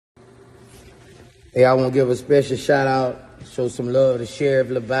Hey, I want to give a special shout out, show some love to Sheriff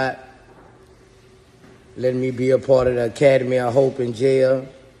Labatt, letting me be a part of the Academy of Hope in jail.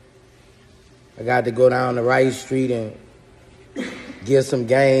 I got to go down to Rice Street and give some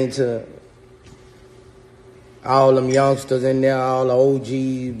game to all them youngsters in there, all the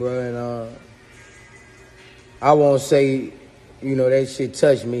OGs, bro. And I won't say, you know, that shit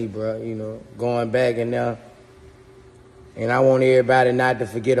touched me, bro, you know, going back in there. And I want everybody not to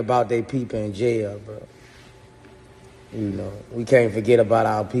forget about their people in jail, bro. You know, we can't forget about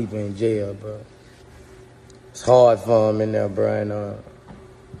our people in jail, bro. It's hard for them in there, bro. And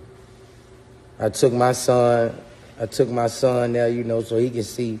I took my son there, you know, so he can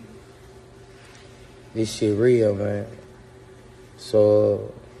see this shit real, man.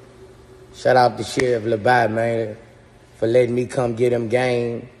 So shout out to Sheriff Labatt, man, for letting me come get him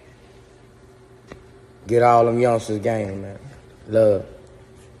game. Get all them youngsters game, man. Love.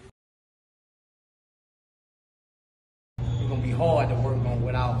 It's gonna be hard to work on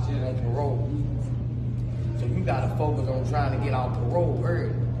without sitting on parole. So you gotta focus on trying to get out parole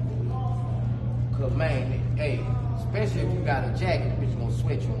early. Cause man, hey, especially if you got a jacket, bitch gonna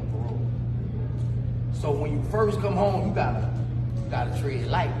sweat you on parole. So when you first come home, you gotta tread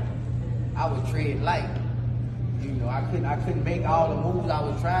light. I would tread light. You know, I couldn't make all the moves I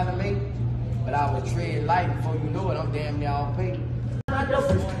was trying to make. But I would tread light before you know it, I'm damn near all paid. Got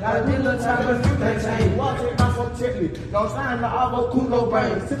a little time if you can't change. Watching my fuck technique. Don't sign the cool no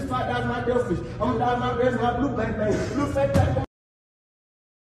brain. 6 5 that's my deal fish. I'm down my red, my blue bang bang. Blue fake